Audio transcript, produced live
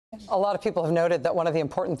A lot of people have noted that one of the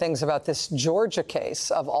important things about this Georgia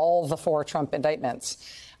case of all the 4 Trump indictments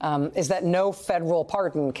is that no federal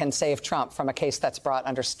pardon can save Trump from a case that's brought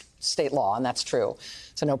under state law, and that's true.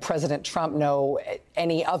 So no President Trump, no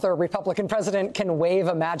any other Republican president can wave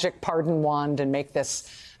a magic pardon wand and make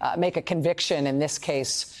a conviction in this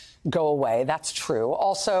case go away. That's true.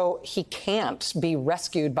 Also, he can't be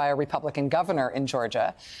rescued by a Republican governor in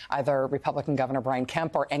Georgia, either Republican Governor Brian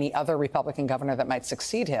Kemp or any other Republican governor that might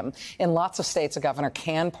succeed him. In lots of states, a governor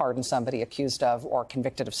can pardon somebody accused of or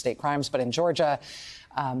convicted of state crimes. But in Georgia,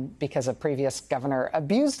 because a previous governor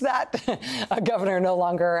abused that, a governor no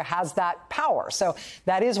longer has that power. So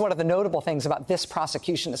that is one of the notable things about this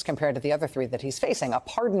prosecution as compared to the other 3 that he's facing. A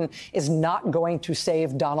pardon is not going to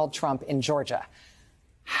save Donald Trump in Georgia.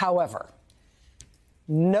 However,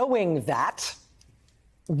 knowing that,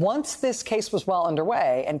 once this case was well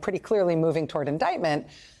underway and pretty clearly moving toward indictment,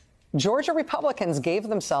 Georgia Republicans gave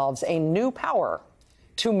themselves a new power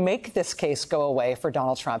to make this case go away for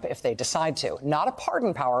Donald Trump if they decide to. Not a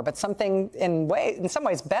pardon power, but something in some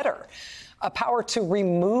ways better, a power to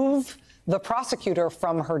remove the prosecutor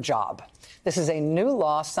from her job. This is a new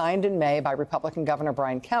law signed in May by Republican Governor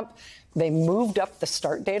Brian Kemp. They moved up the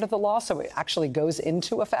start date of the law, so it actually goes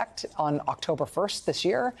into effect on October 1st this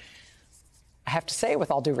year. I have to say,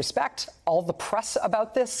 with all due respect, all the press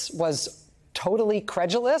about this was totally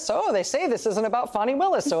credulous. Oh, they say this isn't about Fani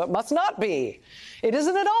Willis, so it must not be. It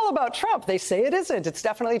isn't at all about Trump. They say it isn't. It's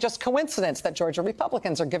definitely just coincidence that Georgia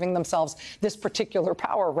Republicans are giving themselves this particular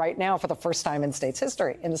power right now for the first time in the state's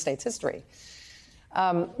history.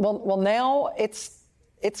 Well, now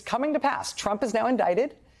it's coming to pass. Trump is now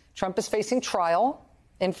indicted. Trump is facing trial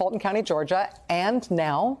in Fulton County, Georgia. And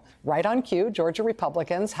now, right on cue, Georgia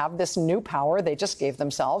Republicans have this new power they just gave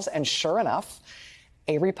themselves. And sure enough,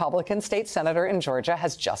 a Republican state senator in Georgia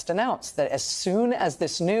has just announced that as soon as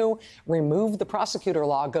this new remove the prosecutor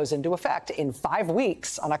law goes into effect in 5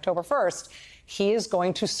 weeks on October 1st, he is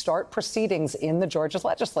going to start proceedings in the Georgia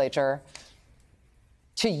legislature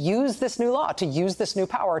to use this new law, to use this new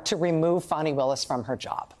power to remove Fani Willis from her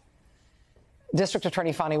job. District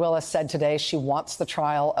Attorney Fani Willis said today she wants the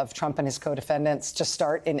trial of Trump and his co-defendants to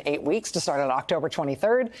start in 8 weeks, to start on October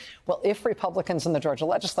 23rd. Well, if Republicans in the Georgia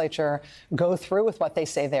legislature go through with what they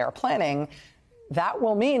say they are planning, that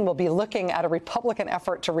will mean we'll be looking at a Republican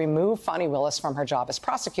effort to remove Fani Willis from her job as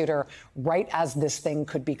prosecutor right as this thing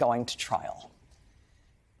could be going to trial.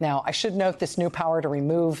 Now, I should note this new power to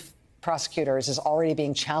remove prosecutors is already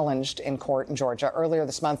being challenged in court in Georgia. Earlier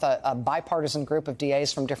this month, a bipartisan group of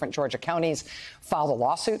DAs from different Georgia counties filed a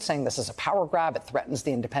lawsuit saying this is a power grab. It threatens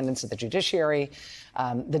the independence of the judiciary.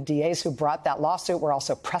 The DAs who brought that lawsuit were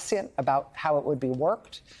also prescient about how it would be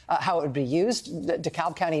how it would be used. The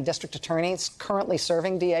DeKalb County District Attorney is currently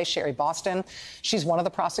serving DA Sherry Boston. She's one of the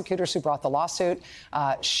prosecutors who brought the lawsuit.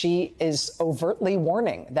 She is overtly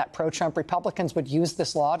warning that pro-Trump Republicans would use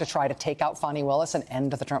this law to try to take out Fani Willis and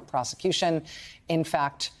end the Trump prosecution. In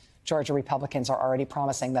fact, Georgia Republicans are already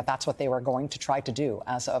promising that that's what they were going to try to do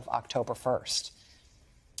as of October 1st.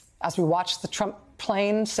 As we watch the Trump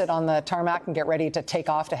plane sit on the tarmac and get ready to take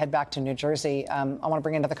off to head back to New Jersey, I want to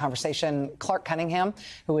bring into the conversation Clark Cunningham,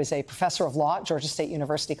 who is a professor of law at Georgia State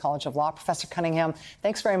University College of Law. Professor Cunningham,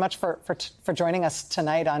 thanks very much for joining us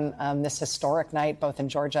tonight on this historic night, both in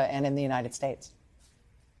Georgia and in the United States.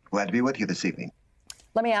 Glad to be with you this evening.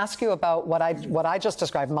 Let me ask you about what I just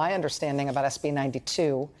described, my understanding about SB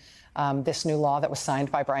 92. This new law that was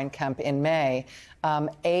signed by Brian Kemp in May.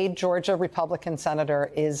 A Georgia Republican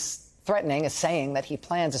senator is saying that he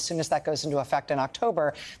plans, as soon as that goes into effect in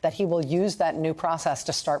October, that he will use that new process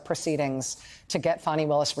to start proceedings to get Fani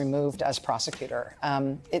Willis removed as prosecutor.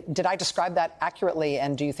 Did I describe that accurately,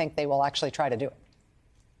 and do you think they will actually try to do it?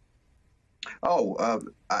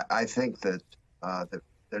 I think that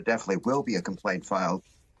there definitely will be a complaint filed,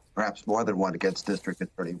 perhaps more than one, against District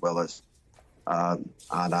Attorney Willis on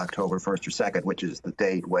October 1st or 2nd, which is the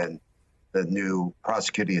date when the new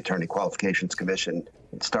Prosecuting Attorney Qualifications Commission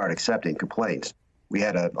would start accepting complaints. We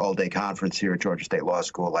had an all-day conference here at Georgia State Law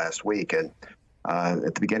School last week, and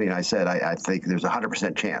at the beginning I said I think there's a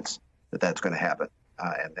 100% chance that that's going to happen,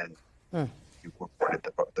 and then you reported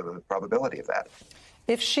the probability of that.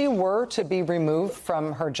 If she were to be removed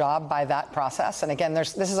from her job by that process, and again,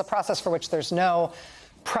 this is a process for which there's no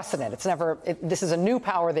precedent. This is a new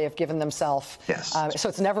power they have given themselves. Yes. So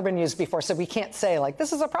it's never been used before. So we can't say, like,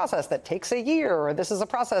 this is a process that takes a year, or this is a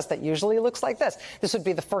process that usually looks like this. This would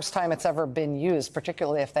be the first time it's ever been used,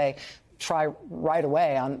 particularly if they try right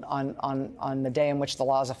away on the day in which the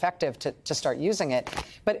law is effective to start using it.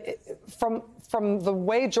 But from the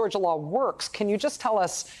way Georgia law works, can you just tell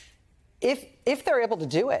us, If they're able to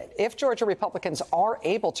do it, if Georgia Republicans are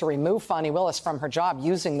able to remove Fani Willis from her job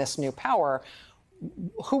using this new power,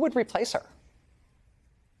 who would replace her?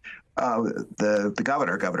 The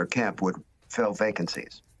governor, Governor Kemp, would fill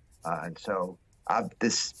vacancies. And so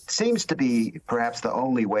this seems to be perhaps the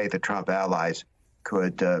only way the Trump allies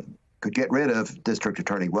could get rid of District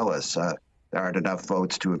Attorney Willis. There aren't enough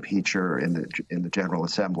votes to impeach her in the General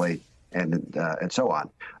Assembly and so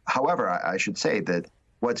on. However, I should say that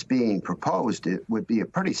what's being proposed, it would be a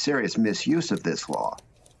pretty serious misuse of this law.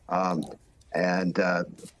 I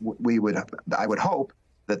would hope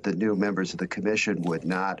that the new members of the commission would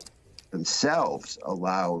not themselves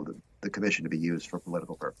allow the commission to be used for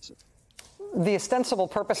political purposes. The ostensible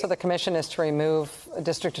purpose of the commission is to remove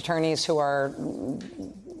district attorneys who are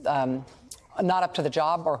not up to the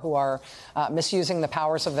job or who are misusing the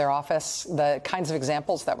powers of their office. The kinds of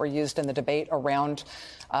examples that were used in the debate around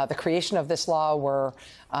the creation of this law were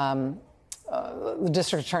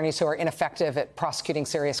district attorneys who are ineffective at prosecuting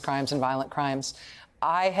serious crimes and violent crimes.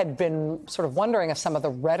 I had been sort of wondering if some of the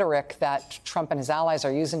rhetoric that Trump and his allies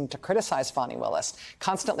are using to criticize Fani Willis,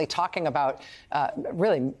 constantly talking about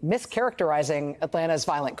really mischaracterizing Atlanta's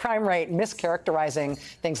violent crime rate, mischaracterizing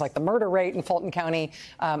things like the murder rate in Fulton County,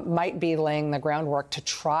 might be laying the groundwork to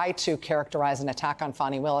try to characterize an attack on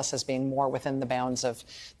Fani Willis as being more within the bounds of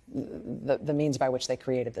the means by which they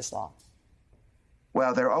created this law.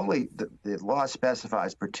 Well, the law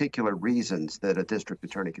specifies particular reasons that a district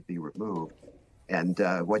attorney could be removed. And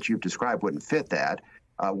what you've described wouldn't fit that.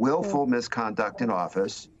 Willful misconduct in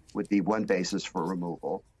office would be one basis for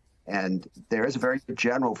removal. And there is a very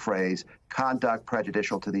general phrase, conduct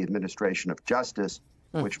prejudicial to the administration of justice,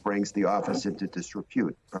 which brings the office into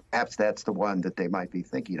disrepute. Perhaps that's the one that they might be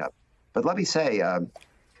thinking of. But let me say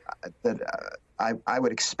that I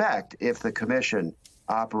would expect, if the commission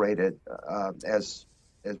operated as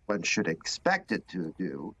one should expect it to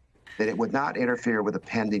do, that it would not interfere with a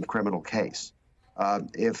pending criminal case.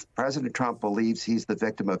 If President Trump believes he's the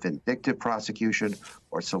victim of vindictive prosecution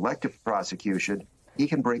or selective prosecution, he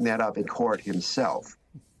can bring that up in court himself.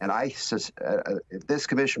 And if this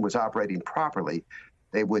commission was operating properly,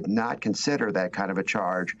 they would not consider that kind of a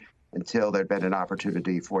charge until there'd been an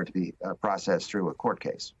opportunity for it to be processed through a court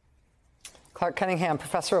case. Clark Cunningham,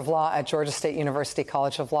 professor of law at Georgia State University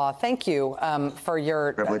College of Law. Thank you for your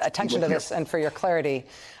attention to this and for your clarity.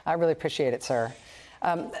 I really appreciate it, sir.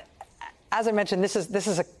 As I mentioned, this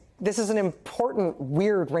is an important,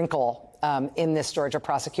 weird wrinkle in this Georgia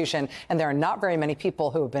prosecution, and there are not very many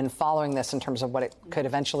people who have been following this in terms of what it could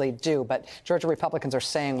eventually do. But Georgia Republicans are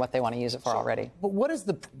saying what they want to use it for already. But what is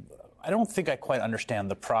I don't think I quite understand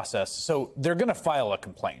the process. So they're going to file a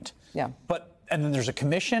complaint. Yeah. And then there's a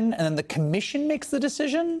commission, and then the commission makes the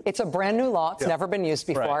decision? It's a brand new law. It's never been used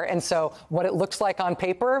before. Right. And so what it looks like on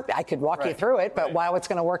paper, I could walk you through it, but how it's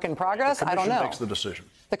going to work in progress, I don't know. The commission makes the decision.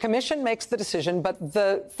 The commission makes the decision,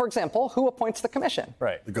 but for example, who appoints the commission?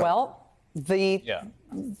 Right. Well,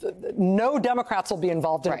 no Democrats will be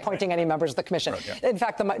involved in appointing any members of the commission. Right, yeah. In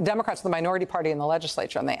fact, the Democrats are the minority party in the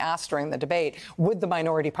legislature, and they asked during the debate, would the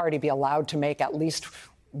minority party be allowed to make at least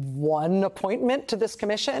one appointment to this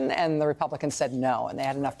commission, and the Republicans said no, and they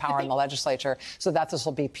had enough power in the legislature so that this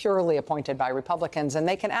will be purely appointed by Republicans, and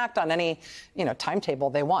they can act on any timetable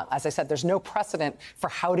they want. As I said, there's no precedent for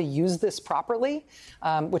how to use this properly,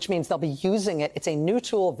 which means they'll be using it. It's a new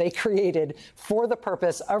tool they created for the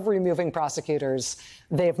purpose of removing prosecutors.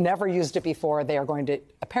 They have never used it before. They are going to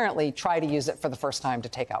apparently try to use it for the first time to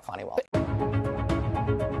take out Fani Willis.